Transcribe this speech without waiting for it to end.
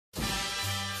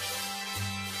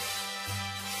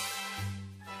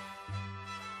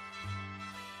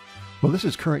Well, this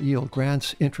is Current Yield,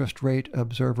 Grant's Interest Rate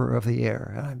Observer of the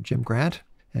Air. I'm Jim Grant,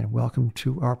 and welcome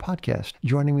to our podcast.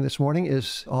 Joining me this morning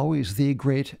is always the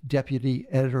great deputy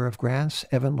editor of Grant's,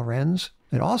 Evan Lorenz,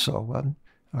 and also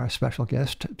our special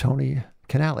guest, Tony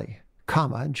Canale,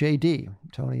 JD.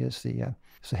 Tony is the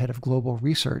head of global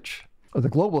research, or the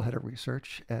global head of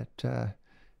research at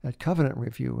Covenant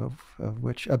Review,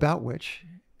 about which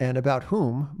and about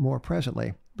whom more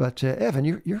presently. But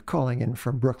Evan, you're calling in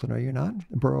from Brooklyn, are you not?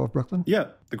 The borough of Brooklyn? Yeah,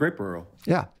 the great borough.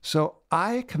 Yeah. So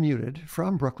I commuted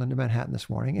from Brooklyn to Manhattan this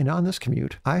morning, and on this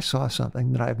commute, I saw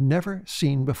something that I've never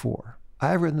seen before.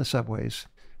 I've ridden the subways,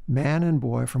 man and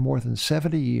boy, for more than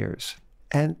 70 years.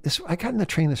 And I got in the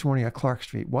train this morning at Clark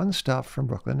Street, one stop from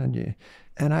Brooklyn,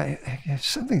 it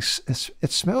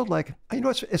smelled like,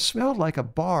 it smelled like a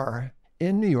bar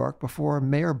in New York before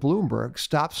Mayor Bloomberg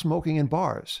stopped smoking in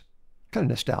bars. Kind of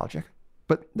nostalgic.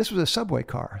 But this was a subway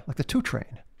car, like the 2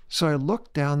 train. So I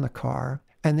looked down the car,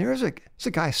 and there's a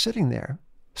guy sitting there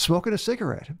smoking a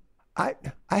cigarette. I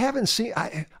didn't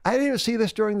even see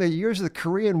this during the years of the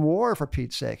Korean War, for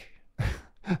Pete's sake.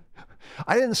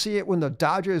 I didn't see it when the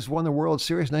Dodgers won the World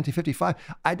Series in 1955.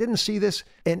 I didn't see this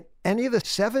in any of the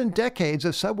 7 decades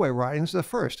of subway riding. This is the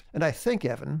first. And I think,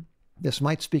 Evan, this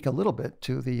might speak a little bit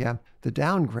to the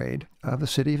downgrade of the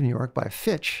city of New York by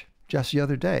Fitch just the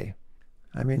other day.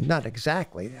 I mean, not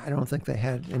exactly. I don't think they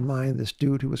had in mind this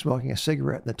dude who was smoking a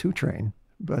cigarette in the 2 train.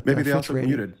 But maybe they also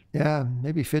muted. Yeah,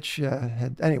 maybe Fitch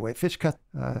Fitch cut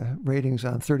ratings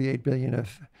on 38 billion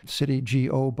of city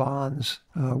GO bonds,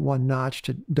 1 notch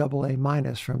to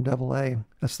AA- from AA.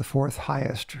 That's the 4th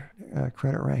highest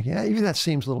credit ranking. Yeah, even that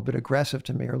seems a little bit aggressive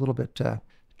to me, or a little bit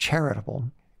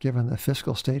charitable, given the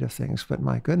fiscal state of things. But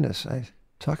my goodness, I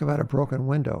talk about a broken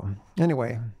window.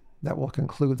 Anyway, that will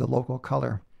conclude the local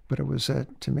color. But it was,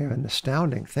 to me, an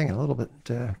astounding thing, and a little bit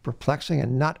perplexing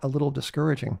and not a little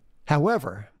discouraging.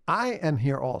 However, I am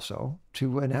here also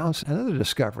to announce another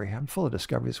discovery. I'm full of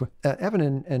discoveries.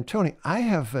 Evan and Tony, I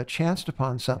have chanced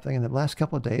upon something in the last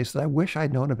couple of days that I wish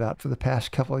I'd known about for the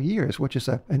past couple of years, which is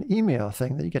an email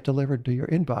thing that you get delivered to your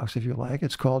inbox, if you like.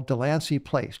 It's called Delancey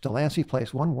Place. Delancey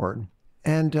Place, one word.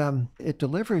 And it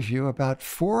delivers you about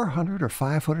 400 or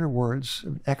 500 words,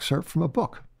 an excerpt from a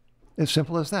book. As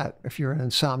simple as that. If you're an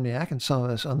insomniac, and some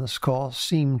of us on this call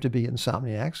seem to be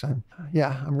insomniacs,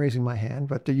 I'm raising my hand,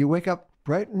 but you wake up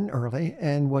bright and early,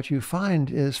 and what you find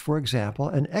is, for example,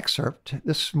 an excerpt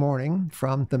this morning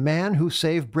from The Man Who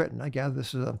Saved Britain. I gather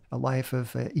this is a life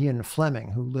of Ian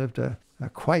Fleming, who lived a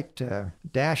quite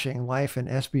dashing life in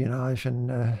espionage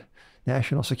and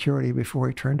national security before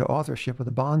he turned to authorship of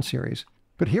the Bond series.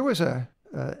 But here was a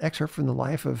excerpt from the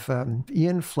life of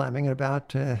Ian Fleming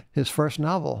about his first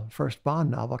Bond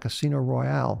novel, Casino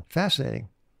Royale. Fascinating.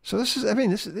 So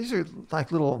these are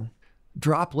like little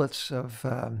droplets of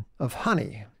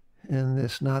honey in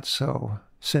this not so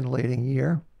scintillating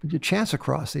year. But you chance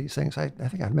across these things. I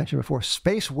think I've mentioned before,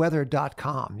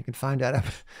 spaceweather.com. You can find out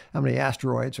how many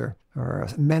asteroids are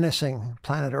menacing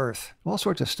planet Earth. All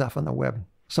sorts of stuff on the web.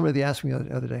 Somebody asked me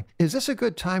the other day, is this a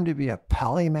good time to be a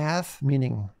polymath?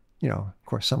 Meaning, of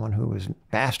course, someone who has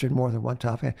mastered more than one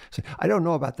topic. I said, I don't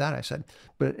know about that, I said,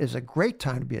 but it is a great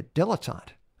time to be a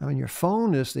dilettante. I mean, your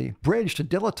phone is the bridge to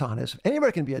dilettantism.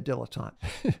 Anybody can be a dilettante.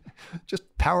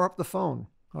 Just power up the phone.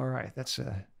 All right, that's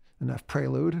enough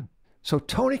prelude. So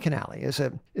Tony Canale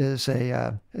is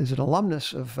an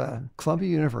alumnus of Columbia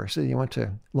University. He went to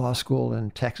law school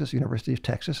in Texas, University of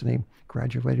Texas, and he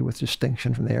graduated with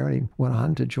distinction from there. And he went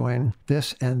on to join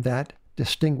this and that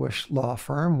distinguished law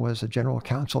firm, was a general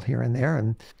counsel here and there,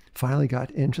 and finally got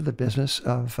into the business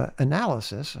of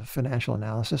analysis, of financial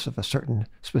analysis of a certain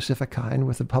specific kind,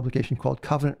 with a publication called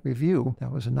Covenant Review.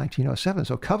 That was in 1907.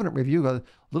 So Covenant Review, a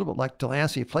little bit like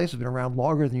Delancey Place, has been around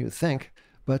longer than you think.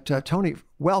 But Tony,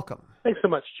 welcome. Thanks so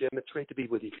much, Jim. It's great to be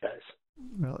with you guys.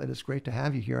 Well, it is great to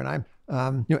have you here. And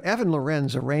I'm, Evan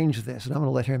Lorenz arranged this, and I'm going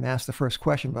to let him ask the first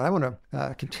question, but I want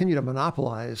to continue to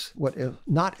monopolize what is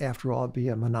not, after all, be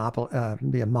a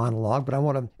monologue, but I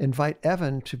want to invite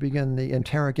Evan to begin the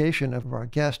interrogation of our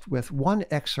guest with one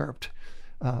excerpt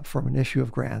from an issue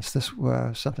of Grant's. This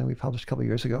was something we published a couple of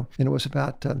years ago, and it was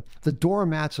about the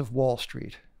doormats of Wall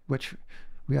Street, which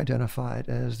we identified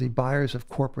as the buyers of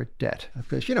corporate debt.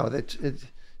 Because,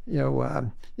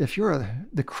 if you're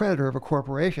the creditor of a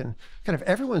corporation, kind of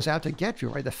everyone's out to get you,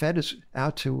 right? The Fed is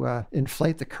out to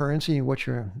inflate the currency in which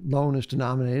your loan is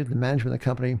denominated. The management of the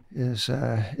company is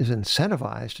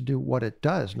incentivized to do what it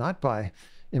does, not by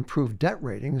improved debt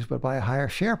ratings, but by a higher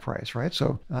share price, right?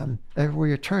 So everywhere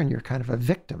you turn, you're kind of a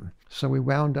victim. So we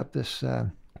wound up this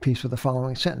piece with the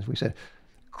following sentence. We said,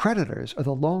 Creditors are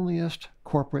the loneliest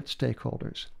corporate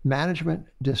stakeholders. Management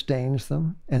disdains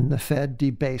them, and the Fed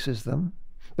debases them.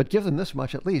 But give them this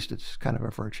much, at least it's kind of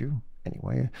a virtue.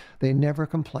 Anyway, they never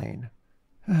complain.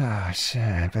 Ah,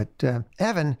 sad. But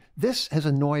Evan, this has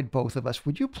annoyed both of us.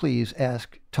 Would you please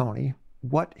ask Tony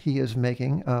what he is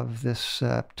making of this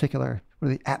particular, what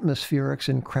are the atmospherics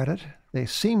in credit? They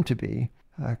seem to be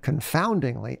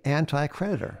confoundingly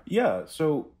anti-creditor. Yeah,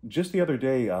 so just the other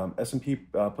day, S&P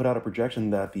put out a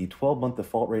projection that the 12-month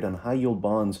default rate on high-yield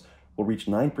bonds will reach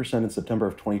 9% in September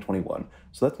of 2021.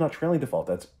 So that's not trailing default,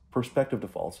 that's prospective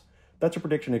defaults. That's a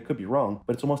prediction. It could be wrong,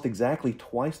 but it's almost exactly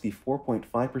twice the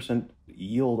 4.5%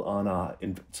 yield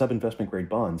on sub-investment grade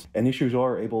bonds. And issuers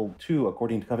are able to,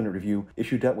 according to Covenant Review,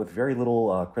 issue debt with very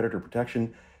little creditor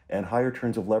protection and higher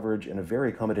turns of leverage in a very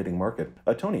accommodating market.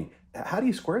 Tony, how do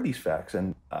you square these facts,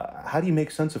 and how do you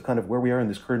make sense of kind of where we are in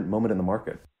this current moment in the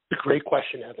market? It's a great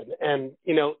question, Evan. And,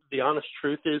 the honest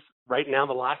truth is right now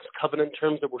the lax covenant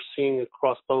terms that we're seeing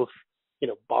across both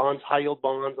bonds, high yield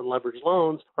bonds and leveraged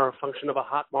loans are a function of a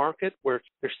hot market where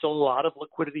there's still a lot of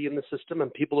liquidity in the system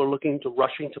and people are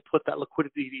rushing to put that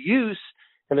liquidity to use.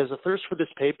 And there's a thirst for this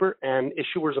paper, and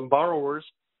issuers and borrowers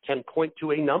can point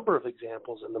to a number of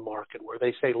examples in the market where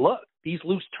they say, look, these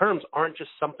loose terms aren't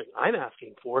just something I'm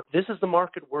asking for. This is the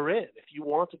market we're in. If you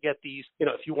want to get these,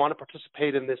 if you want to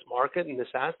participate in this market, in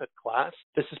this asset class,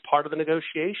 this is part of the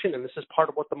negotiation and this is part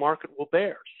of what the market will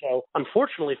bear. So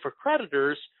unfortunately for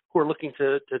creditors who are looking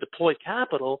to deploy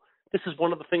capital, this is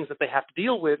one of the things that they have to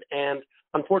deal with. And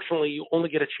unfortunately, you only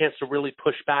get a chance to really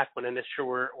push back when an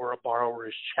issuer or a borrower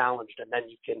is challenged, and then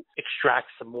you can extract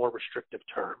some more restrictive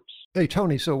terms. Hey,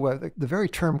 Tony, so the very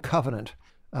term covenant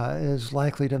is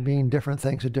likely to mean different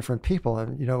things to different people.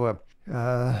 And,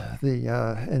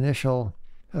 the initial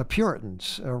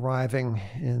Puritans arriving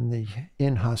in the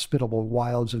inhospitable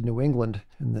wilds of New England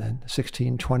in the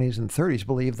 1620s and 30s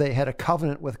believed they had a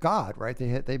covenant with God, right?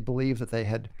 They believed that they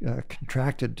had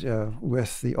contracted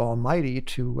with the Almighty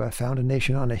to found a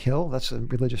nation on a hill. That's a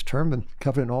religious term, and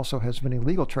covenant also has many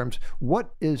legal terms.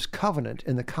 What is covenant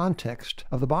in the context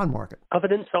of the bond market?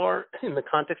 Covenants are, in the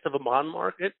context of a bond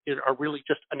market, are really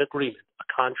just an agreement,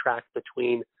 a contract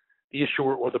between the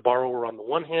issuer or the borrower on the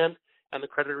one hand and the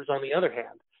creditors on the other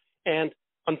hand. And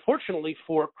unfortunately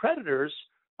for creditors,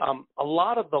 a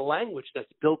lot of the language that's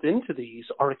built into these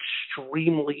are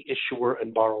extremely issuer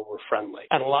and borrower friendly.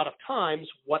 And a lot of times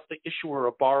what the issuer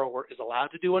or borrower is allowed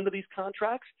to do under these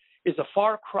contracts is a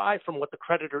far cry from what the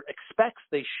creditor expects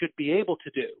they should be able to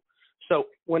do. So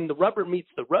when the rubber meets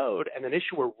the road and an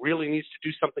issuer really needs to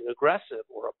do something aggressive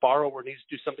or a borrower needs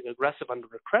to do something aggressive under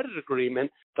a credit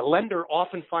agreement, the lender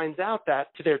often finds out that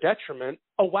to their detriment,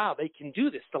 oh, wow, they can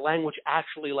do this. The language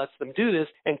actually lets them do this.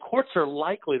 And courts are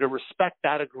likely to respect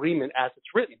that agreement as it's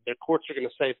written. The courts are going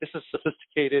to say, this is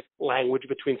sophisticated language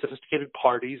between sophisticated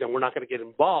parties and we're not going to get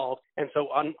involved. And so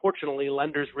unfortunately,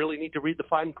 lenders really need to read the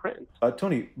fine print.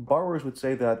 Tony, borrowers would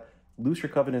say that looser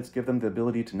covenants give them the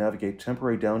ability to navigate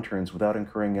temporary downturns without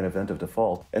incurring an event of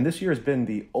default. And this year has been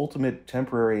the ultimate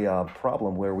temporary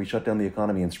problem where we shut down the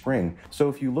economy in spring. So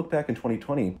if you look back in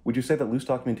 2020, would you say that loose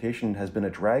documentation has been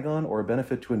a drag on or a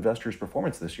benefit to investors'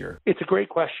 performance this year? It's a great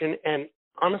question. And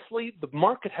honestly, the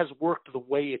market has worked the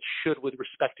way it should with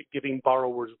respect to giving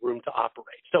borrowers room to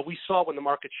operate. So we saw when the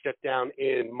market shut down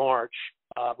in March,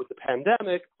 with the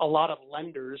pandemic, a lot of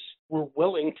lenders were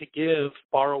willing to give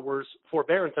borrowers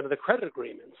forbearance under the credit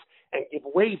agreements and give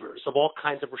waivers of all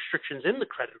kinds of restrictions in the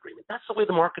credit agreement. That's the way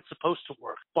the market's supposed to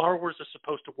work. Borrowers are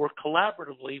supposed to work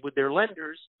collaboratively with their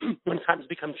lenders when times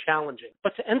become challenging.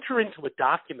 But to enter into a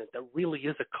document that really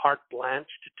is a carte blanche,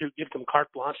 to give them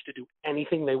carte blanche to do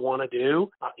anything they want to do,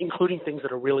 including things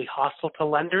that are really hostile to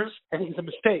lenders, I think is a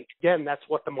mistake. Again, that's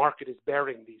what the market is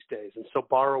bearing these days. And so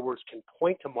borrowers can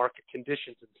point to market conditions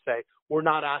and say, we're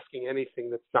not asking anything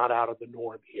that's not out of the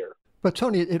norm here. But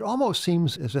Tony, it almost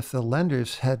seems as if the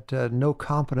lenders had no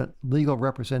competent legal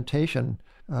representation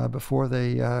before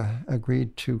they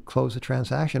agreed to close the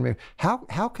transaction. I mean,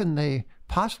 how can they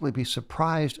possibly be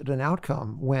surprised at an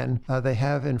outcome when they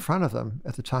have in front of them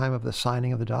at the time of the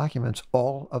signing of the documents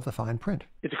all of the fine print?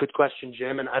 It's a good question,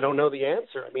 Jim, and I don't know the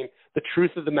answer. I mean, the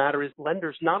truth of the matter is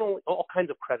lenders, not only all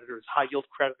kinds of creditors, high yield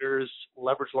creditors,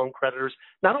 leverage loan creditors,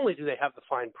 not only do they have the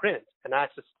fine print and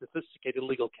access to sophisticated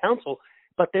legal counsel,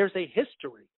 but there's a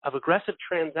history of aggressive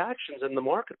transactions in the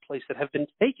marketplace that have been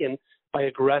taken by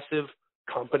aggressive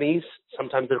companies.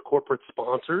 Sometimes they're corporate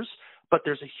sponsors, but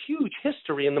there's a huge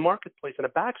history in the marketplace and a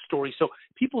backstory. So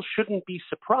people shouldn't be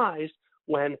surprised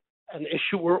when an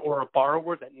issuer or a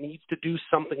borrower that needs to do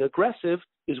something aggressive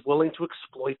is willing to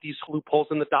exploit these loopholes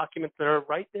in the documents that are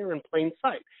right there in plain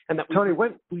sight, and that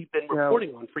we've been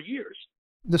reporting on for years.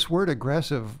 This word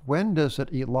aggressive, when does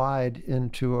it elide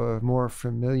into a more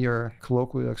familiar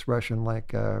colloquial expression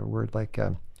like a word like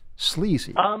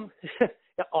sleazy?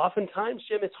 Oftentimes,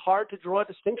 Jim, it's hard to draw a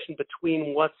distinction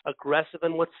between what's aggressive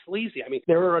and what's sleazy. I mean,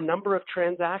 there are a number of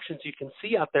transactions you can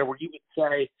see out there where you would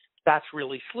say, that's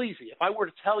really sleazy. If I were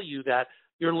to tell you that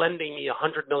you're lending me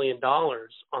 $100 million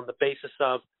on the basis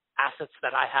of assets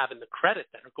that I have in the credit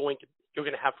that you're going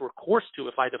to have recourse to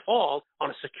if I default on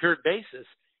a secured basis,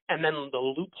 and then the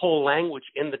loophole language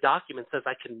in the document says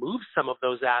I can move some of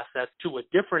those assets to a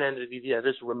different entity that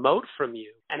is remote from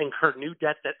you and incur new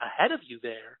debt that ahead of you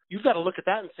there, you've got to look at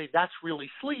that and say that's really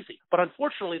sleazy. But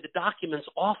unfortunately, the documents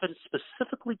often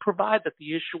specifically provide that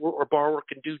the issuer or borrower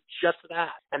can do just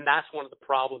that. And that's one of the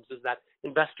problems, is that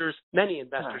many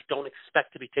investors don't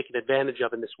expect to be taken advantage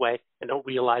of in this way and don't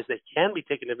realize they can be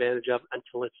taken advantage of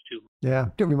until it's too late. Yeah,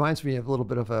 it reminds me of a little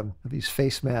bit of these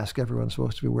face masks everyone's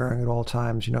supposed to be wearing at all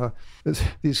times. You know,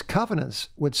 these covenants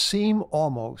would seem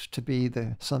almost to be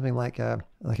something like a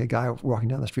guy walking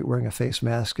down the street wearing a face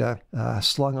mask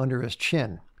slung under his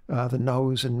chin, the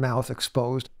nose and mouth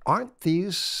exposed. Aren't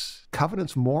these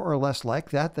covenants more or less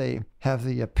like that? They have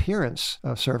the appearance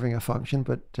of serving a function,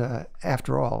 but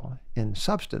after all, in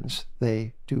substance,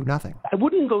 they do nothing. I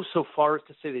wouldn't go so far as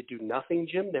to say they do nothing,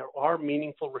 Jim. There are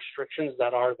meaningful restrictions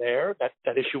that are there that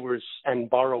issuers and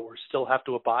borrowers still have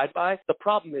to abide by. The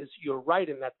problem is, you're right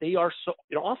in that they are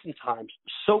oftentimes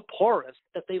so porous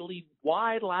that they leave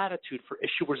wide latitude for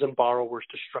issuers and borrowers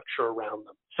to structure around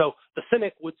them. So the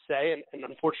cynic would say, and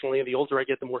unfortunately, the older I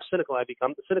get, the more cynical I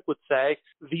become, the cynic would say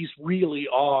these really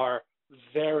are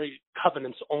very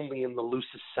covenants only in the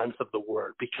loosest sense of the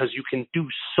word, because you can do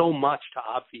so much to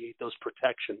obviate those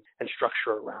protections and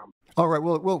structure around. All right,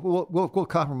 we'll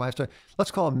compromise.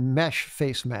 Let's call them mesh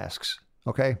face masks,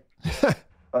 okay?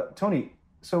 Tony,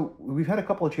 so we've had a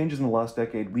couple of changes in the last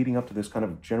decade leading up to this kind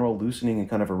of general loosening and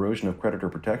kind of erosion of creditor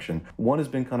protection. One has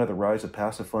been kind of the rise of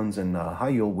passive funds and high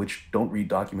yield, which don't read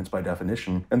documents by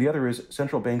definition. And the other is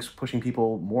central banks pushing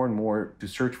people more and more to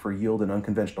search for yield in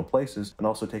unconventional places and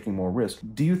also taking more risk.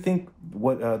 Do you think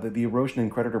what the erosion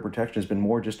in creditor protection has been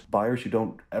more just buyers who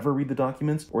don't ever read the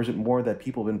documents, or is it more that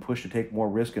people have been pushed to take more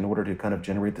risk in order to kind of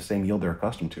generate the same yield they're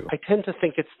accustomed to? I tend to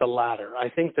think it's the latter. I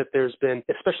think that there's been,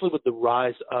 especially with the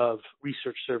rise of research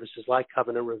services like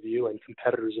Covenant Review and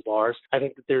competitors of ours, I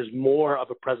think that there's more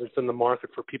of a presence in the market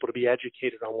for people to be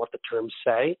educated on what the terms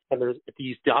say, and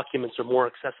these documents are more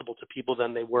accessible to people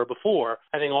than they were before.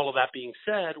 I think all of that being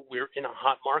said, we're in a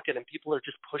hot market and people are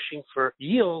just pushing for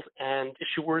yield, and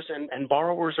issuers and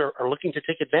borrowers are looking to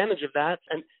take advantage of that.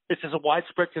 And this is a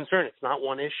widespread concern. It's not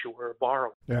one issuer or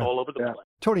borrower. It's all over the place.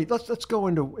 Tony, let's go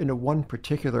into one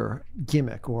particular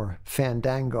gimmick or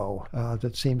fandango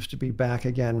that seems to be back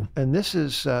again. And this is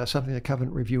something that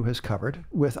Covenant Review has covered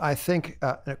with, I think,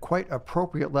 a quite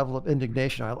appropriate level of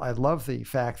indignation. I love the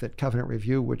fact that Covenant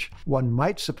Review, which one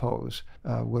might suppose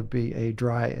would be a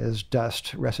dry as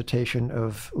dust recitation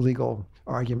of legal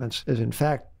arguments, is in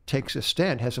fact takes a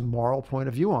stand, has a moral point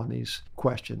of view on these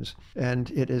questions, and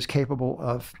it is capable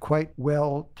of quite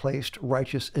well-placed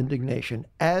righteous indignation,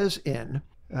 as in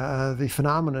the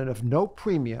phenomenon of no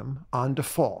premium on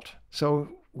default. So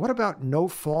what about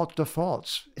no-fault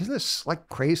defaults? Isn't this like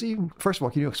crazy? First of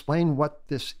all, can you explain what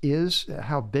this is,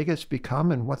 how big it's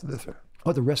become, and what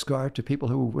the risks are to people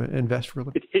who invest for a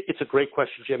living? It's a great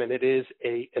question, Jim, and it is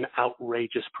an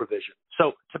outrageous provision.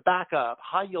 So to back up,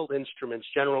 high-yield instruments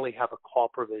generally have a call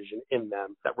provision in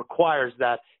them that requires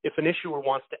that if an issuer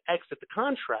wants to exit the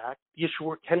contract, the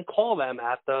issuer can call them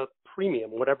at the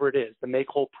premium, whatever it is, the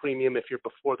make-whole premium if you're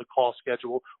before the call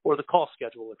schedule, or the call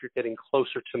schedule if you're getting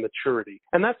closer to maturity.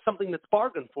 And that's something that's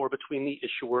bargained for between the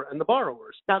issuer and the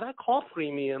borrowers. Now, that call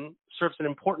premium serves an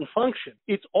important function.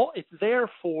 It's there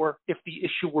for if the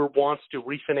issuer wants to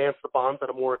refinance the bonds at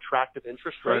a more attractive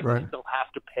interest rate, right. They'll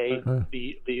have to pay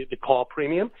the call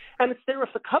premium. And it's there if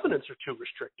the covenants are too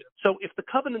restrictive. So if the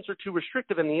covenants are too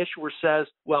restrictive and the issuer says,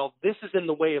 well, this is in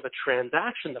the way of a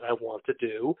transaction that I want to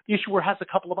do, the issuer has a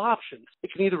couple of options.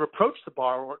 It can either approach the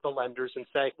borrower, the lenders, and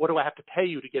say, what do I have to pay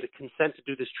you to get a consent to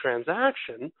do this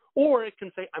transaction? Or it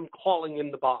can say, I'm calling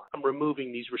in the bond. I'm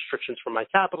removing these restrictions from my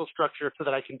capital structure so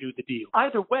that I can do the deal.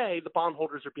 Either way, the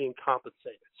bondholders are being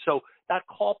compensated. So that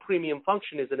call premium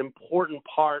function is an important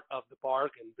part of the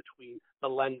bargain between the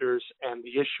lenders and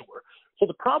the issuer. So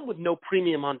the problem with no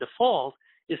premium on default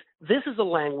is this is a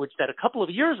language that a couple of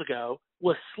years ago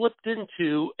was slipped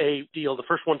into a deal. The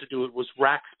first one to do it was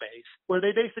Rackspace, where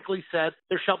they basically said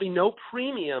there shall be no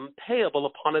premium payable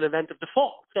upon an event of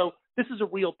default. So this is a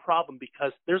real problem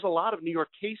because there's a lot of New York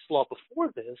case law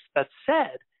before this that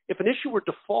said if an issuer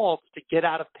defaults to get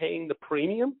out of paying the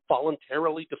premium,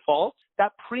 voluntarily defaults,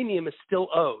 that premium is still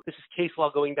owed. This is case law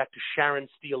going back to Sharon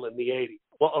Steel in the 80s.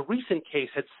 Well, a recent case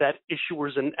had said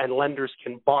issuers and lenders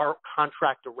can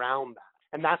contract around that.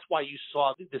 And that's why you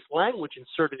saw this language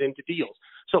inserted into deals.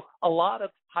 So a lot of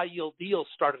high-yield deals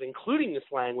started including this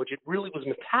language. It really was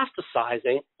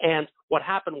metastasizing. And what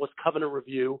happened was Covenant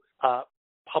Review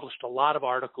published a lot of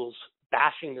articles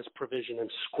bashing this provision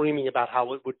and screaming about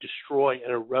how it would destroy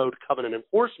and erode covenant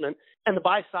enforcement. And the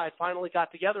buy side finally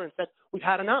got together and said, we've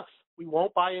had enough. We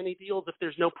won't buy any deals if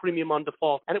there's no premium on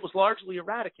default. And it was largely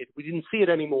eradicated. We didn't see it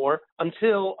anymore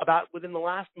until about within the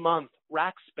last month,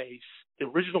 Rackspace, the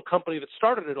original company that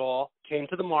started it all, came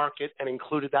to the market and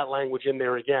included that language in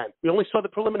there again. We only saw the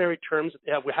preliminary terms.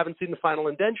 We haven't seen the final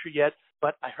indenture yet,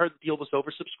 but I heard the deal was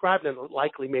oversubscribed and it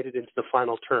likely made it into the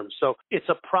final terms. So it's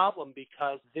a problem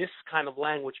because this kind of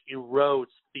language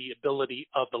erodes the ability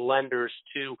of the lenders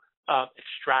to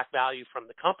extract value from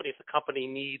the company if the company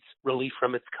needs relief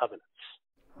from its covenants.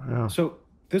 Wow. So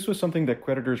this was something that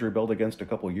creditors rebelled against a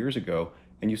couple of years ago,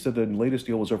 and you said the latest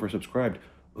deal was oversubscribed.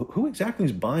 Who exactly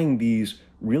is buying these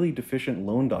really deficient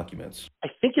loan documents? I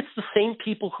think it's the same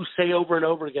people who say over and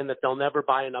over again that they'll never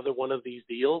buy another one of these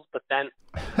deals, but then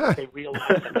they realize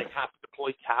that they have to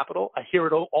deploy capital. I hear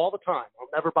it all the time. I'll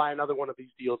never buy another one of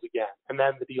these deals again. And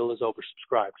then the deal is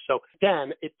oversubscribed. So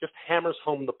again, it just hammers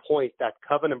home the point that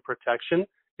covenant protection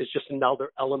is just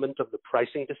another element of the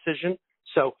pricing decision.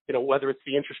 So, whether it's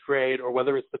the interest rate or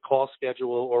whether it's the call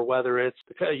schedule or whether it's,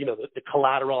 the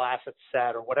collateral asset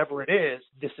set or whatever it is,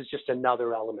 this is just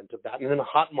another element of that. And in a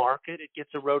hot market, it gets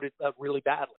eroded really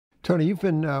badly. Tony, you've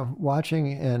been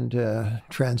watching and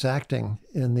transacting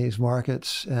in these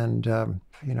markets and,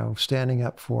 standing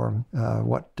up for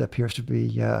what appears to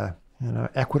be,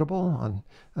 equitable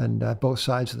on both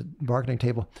sides of the bargaining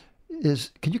table.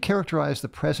 Can you characterize the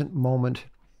present moment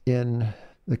in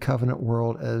the covenant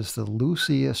world as the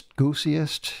loosest,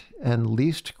 goosiest, and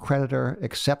least creditor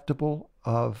acceptable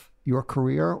of your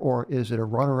career, or is it a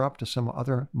runner-up to some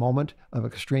other moment of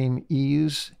extreme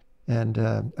ease and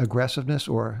aggressiveness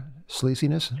or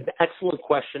sleaziness? An excellent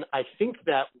question. I think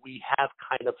that we have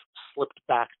kind of slipped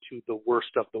back to the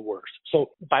worst of the worst.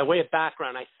 So by way of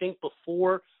background, I think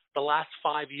before the last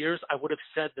 5 years, I would have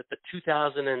said that the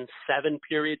 2007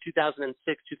 period,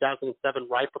 2006, 2007,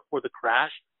 right before the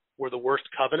crash, were the worst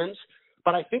covenants.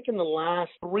 But I think in the last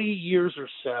 3 years or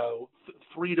so,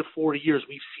 3 to 4 years,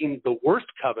 we've seen the worst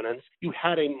covenants. You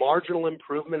had a marginal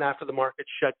improvement after the market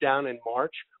shut down in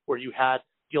March, where you had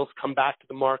deals come back to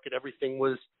the market. Everything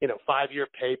was, 5-year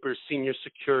papers, senior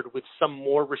secured, with some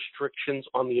more restrictions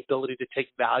on the ability to take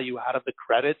value out of the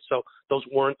credit. So those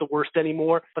weren't the worst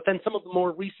anymore. But then some of the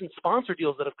more recent sponsor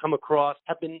deals that have come across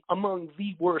have been among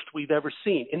the worst we've ever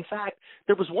seen. In fact,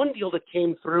 there was one deal that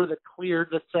came through that cleared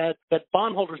that said that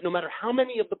bondholders, no matter how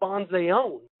many of the bonds they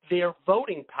own, their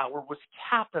voting power was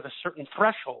capped at a certain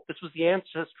threshold. This was the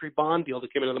Ancestry bond deal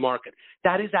that came into the market.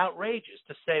 That is outrageous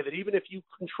to say that even if you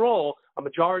control a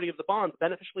majority of the bonds,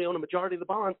 beneficially own a majority of the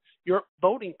bonds, your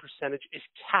voting percentage is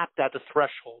capped at the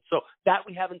threshold. So that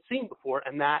we haven't seen before,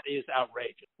 and that is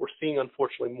outrageous. We're seeing,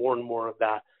 unfortunately, more and more of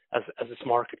that as this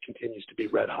market continues to be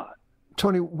red hot.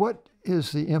 Tony, what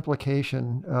is the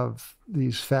implication of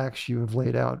these facts you have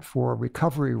laid out for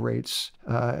recovery rates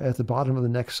at the bottom of the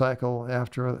next cycle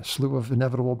after a slew of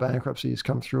inevitable bankruptcies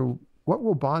come through? What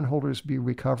will bondholders be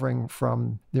recovering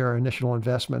from their initial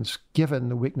investments, given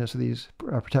the weakness of these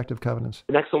protective covenants?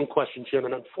 An excellent question, Jim.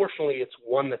 And unfortunately, it's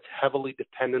one that's heavily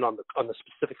dependent on the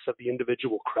specifics of the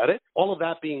individual credit. All of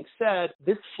that being said,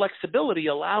 this flexibility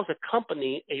allows a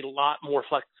company a lot more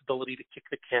flexibility to kick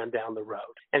the can down the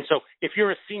road. And so if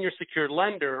you're a senior secured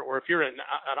lender, or if you're at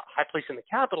a high place in the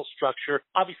capital structure,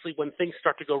 obviously when things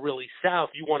start to go really south,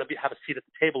 you want to have a seat at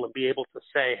the table and be able to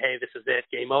say, hey, this is it,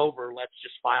 game over, let's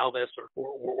just file this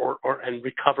and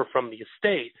recover from the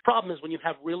estate. The problem is when you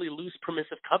have really loose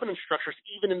permissive covenant structures,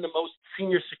 even in the most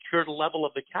senior secured level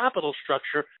of the capital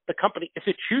structure, the company, if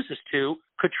it chooses to,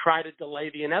 could try to delay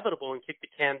the inevitable and kick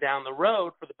the can down the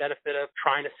road for the benefit of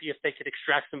trying to see if they could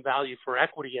extract some value for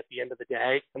equity at the end of the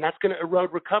day. And that's going to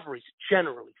erode recoveries,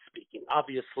 generally speaking.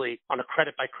 Obviously, on a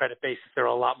credit-by-credit basis, there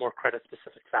are a lot more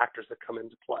credit-specific factors that come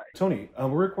into play. Tony,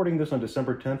 we're recording this on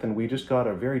December 10th, and we just got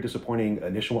a very disappointing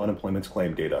initial unemployment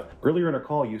claim data. Earlier in our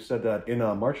call, you said that in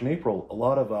March and April, a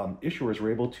lot of issuers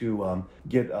were able to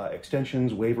get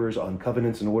extensions, waivers on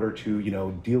covenants in order to,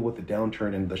 deal with the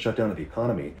downturn and the shutdown of the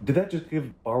economy. Did that just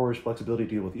give borrowers flexibility to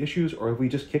deal with issues, or have we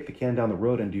just kicked the can down the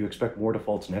road, and do you expect more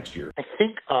defaults next year? I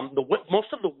think most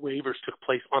of the waivers took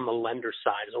place on the lender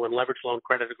side, so in leveraged loan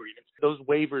credit agreements. Those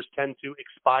waivers tend to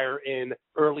expire in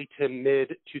early to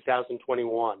mid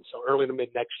 2021, so early to mid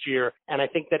next year. And I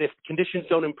think that if conditions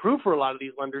don't improve for a lot of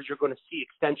these lenders, you're going to see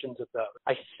extensions of those.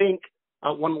 I think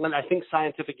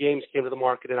Scientific Games came to the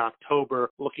market in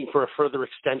October looking for a further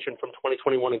extension from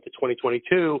 2021 into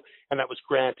 2022, and that was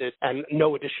granted, and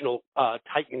no additional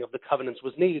tightening of the covenants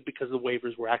was needed because the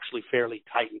waivers were actually fairly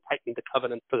tight and tightening the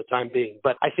covenant for the time being.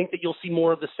 But I think that you'll see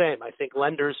more of the same. I think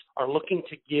lenders are looking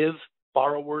to give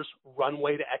borrowers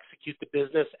runway to execute the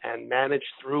business and manage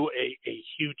through a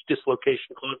huge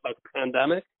dislocation caused by the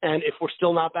pandemic. And if we're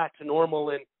still not back to normal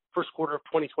in first quarter of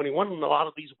 2021, and a lot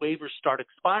of these waivers start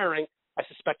expiring, I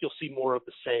suspect you'll see more of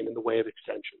the same in the way of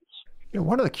extensions.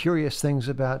 One of the curious things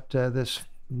about this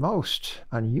most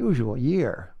unusual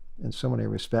year in so many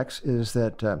respects is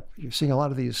that you're seeing a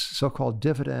lot of these so-called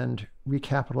dividend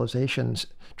recapitalizations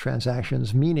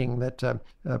transactions, meaning that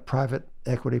a private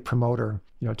equity promoter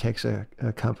takes a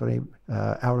company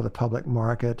out of the public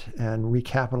market and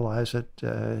recapitalize it,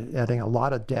 adding a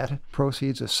lot of debt.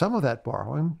 Proceeds of some of that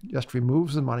borrowing just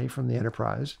removes the money from the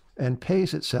enterprise and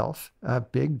pays itself a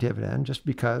big dividend just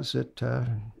because it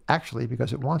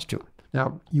wants to.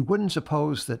 Now, you wouldn't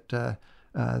suppose that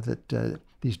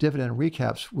these dividend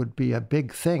recaps would be a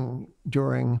big thing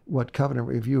during what Covenant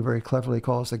Review very cleverly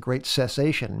calls the Great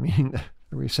Cessation, meaning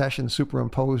the recession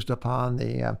superimposed upon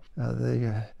the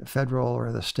federal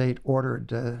or the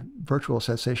state-ordered virtual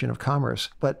cessation of commerce.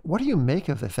 But what do you make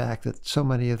of the fact that so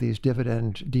many of these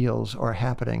dividend deals are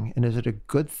happening? And is it a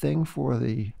good thing for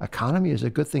the economy? Is it a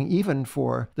good thing even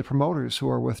for the promoters who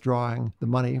are withdrawing the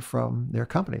money from their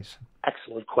companies?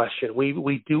 Excellent question. We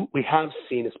have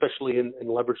seen, especially in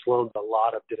leveraged loans, a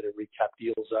lot of dividend recap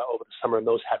deals over the summer, and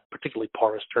those had particularly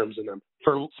porous terms in them.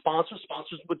 For sponsors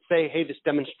would say, hey, this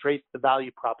demonstrates the value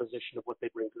proposition of what they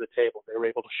bring to the table. They're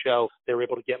able to show they're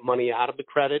able to get money out of the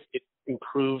credit. It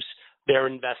improves their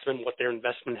investment, what their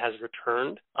investment has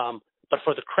returned. But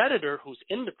for the creditor who's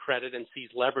in the credit and sees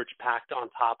leverage packed on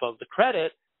top of the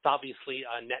credit, it's obviously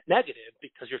a net negative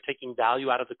because you're taking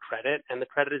value out of the credit and the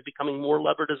credit is becoming more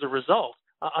levered as a result.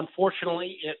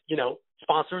 Unfortunately,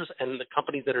 sponsors and the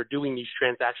companies that are doing these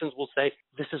transactions will say,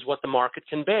 this is what the market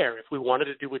can bear. If we wanted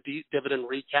to do a dividend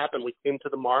recap and we came to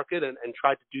the market and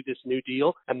tried to do this new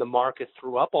deal and the market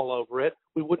threw up all over it,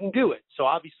 we wouldn't do it. So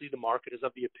obviously the market is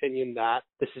of the opinion that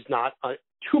this is not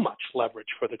too much leverage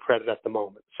for the credit at the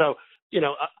moment. So,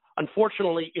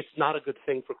 unfortunately, it's not a good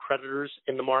thing for creditors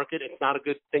in the market. It's not a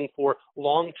good thing for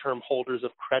long-term holders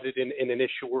of credit in an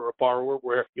issuer or borrower,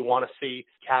 where you want to see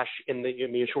cash in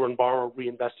the issuer and borrower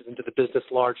reinvested into the business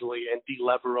largely and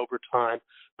delever over time.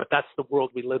 But that's the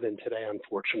world we live in today,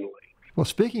 unfortunately. Well,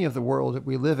 speaking of the world that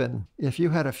we live in, if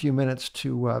you had a few minutes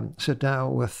to sit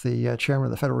down with the chairman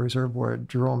of the Federal Reserve Board,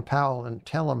 Jerome Powell, and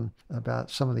tell him about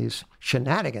some of these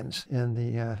shenanigans in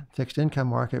the fixed income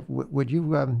market, would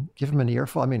you give him an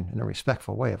earful? I mean, in a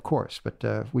respectful way, of course, but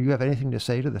would you have anything to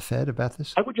say to the Fed about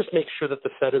this? I would just make sure that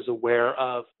the Fed is aware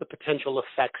of the potential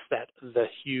effects that the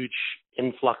huge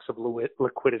influx of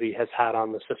liquidity has had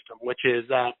on the system, which is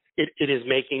that it is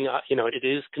making, it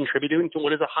is contributing to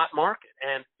what is a hot market.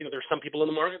 And, there's some people in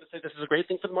the market that say this is a great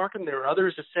thing for the market, and there are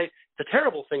others that say it's a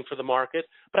terrible thing for the market.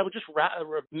 But I would just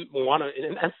want to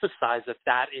emphasize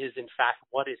that is, in fact,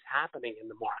 what is happening in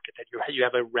the market, that you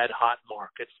have a red-hot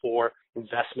market for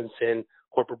investments in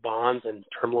corporate bonds and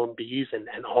term loan Bs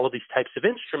and all of these types of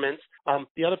instruments.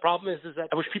 The other problem is that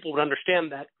I wish people would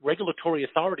understand that regulatory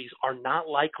authorities are not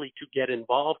likely to get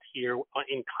involved here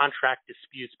in contract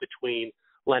disputes between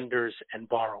lenders and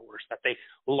borrowers, that they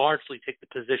largely take the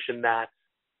position that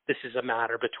this is a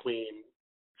matter between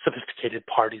sophisticated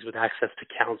parties with access to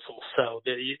counsel. So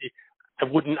I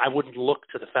wouldn't look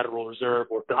to the Federal Reserve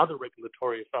or to other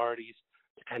regulatory authorities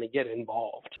to kind of get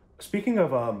involved. Speaking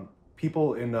of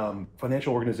people in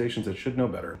financial organizations that should know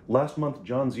better, last month,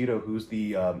 John Zito, who's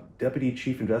the Deputy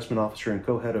Chief Investment Officer and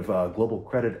co-head of Global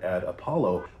Credit at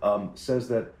Apollo, says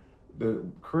that the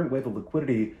current wave of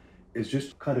liquidity is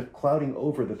just kind of clouding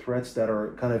over the threats that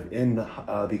are kind of in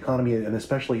the economy, and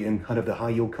especially in kind of the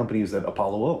high yield companies that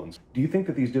Apollo owns. Do you think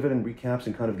that these dividend recaps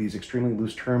and kind of these extremely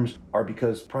loose terms are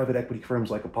because private equity firms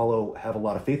like Apollo have a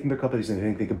lot of faith in their companies and they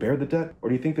think they can bear the debt? Or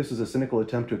do you think this is a cynical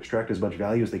attempt to extract as much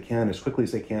value as they can, as quickly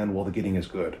as they can, while the getting is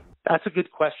good? That's a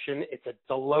good question. It's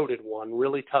a loaded one,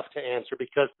 really tough to answer,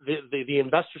 because the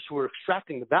investors who are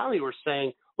extracting the value are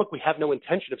saying, look, we have no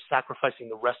intention of sacrificing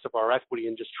the rest of our equity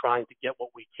and just trying to get what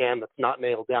we can that's not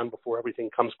nailed down before everything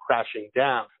comes crashing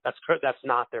down. That's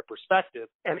not their perspective.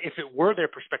 And if it were their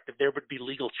perspective, there would be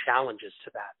legal challenges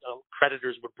to that.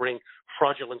 Creditors would bring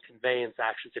fraudulent conveyance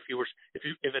actions. If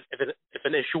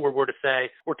an issuer were to say,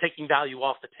 we're taking value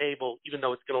off the table, even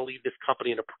though it's going to leave this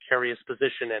company in a precarious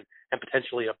position and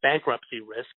potentially a bankruptcy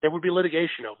risk, there would be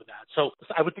litigation over that. So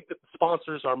I would think that the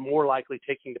sponsors are more likely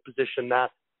taking the position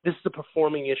that this is a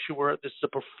performing issuer, this is a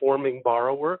performing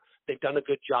borrower. They've done a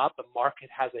good job. The market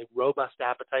has a robust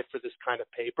appetite for this kind of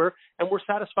paper, and we're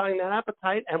satisfying that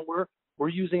appetite, and we're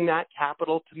using that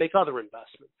capital to make other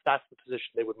investments. That's the position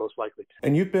they would most likely take.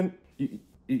 And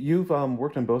you've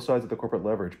worked on both sides of the corporate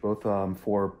leverage, both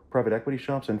for private equity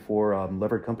shops and for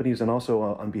levered companies, and also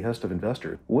on behest of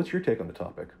investors. What's your take on the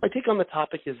topic? My take on the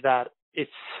topic is that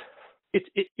it's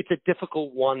a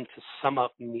difficult one to sum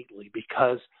up neatly,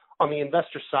 because on the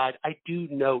investor side, I do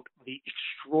note the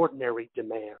extraordinary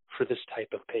demand for this type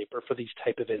of paper, for these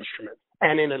type of instruments.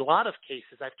 And in a lot of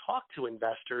cases, I've talked to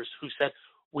investors who said,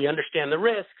 we understand the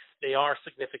risks. They are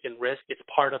significant risk. It's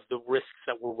part of the risks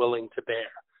that we're willing to bear.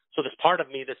 So there's part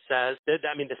of me that says,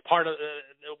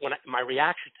 my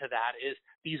reaction to that is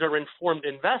these are informed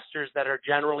investors that are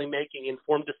generally making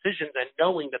informed decisions and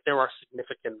knowing that there are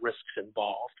significant risks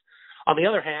involved. On the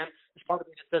other hand, there's part of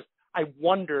me that says, I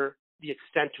wonder the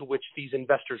extent to which these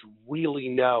investors really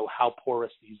know how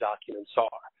porous these documents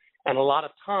are. And a lot of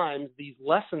times, these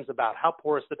lessons about how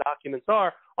porous the documents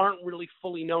aren't really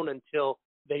fully known until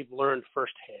they've learned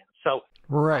firsthand. So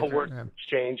coercive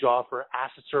exchange offer,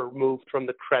 assets are removed from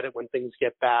the credit when things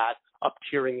get bad,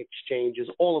 up-tiering exchanges,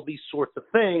 all of these sorts of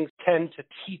things tend to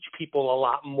teach people a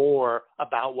lot more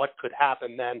about what could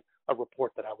happen than a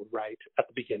report that I would write at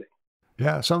the beginning.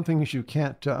 Yeah, some things you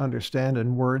can't understand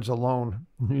in words alone.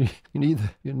 You need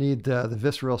the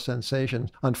visceral sensation.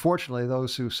 Unfortunately,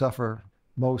 those who suffer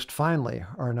most finally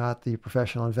are not the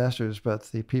professional investors, but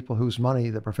the people whose money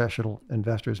the professional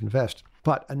investors invest.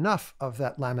 But enough of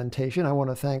that lamentation. I want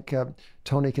to thank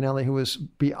Tony Canale, who is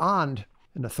beyond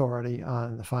an authority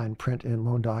on the fine print in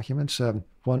loan documents,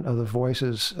 one of the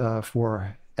voices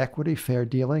for equity, fair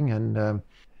dealing, and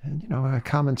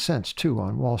common sense, too,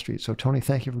 on Wall Street. So, Tony,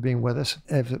 thank you for being with us.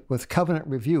 With Covenant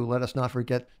Review, let us not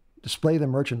forget, display the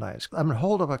merchandise. I'm going to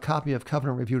hold up a copy of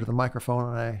Covenant Review to the microphone,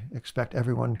 and I expect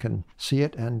everyone can see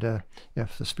it. And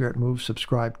if the spirit moves,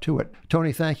 subscribe to it.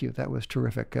 Tony, thank you. That was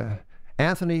terrific.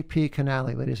 Anthony P.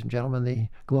 Canale, ladies and gentlemen, the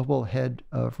global head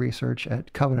of research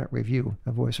at Covenant Review,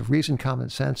 a voice of reason, common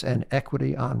sense, and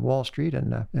equity on Wall Street.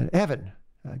 And Evan,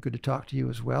 good to talk to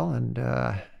you as well.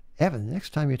 And Evan, next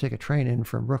time you take a train in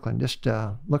from Brooklyn, just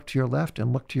look to your left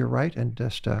and look to your right, and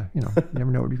just, you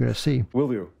never know what you're going to see. Will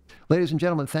do. Ladies and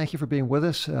gentlemen, thank you for being with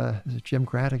us. This is Jim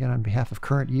Grant again on behalf of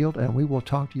Current Yield, and we will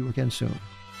talk to you again soon.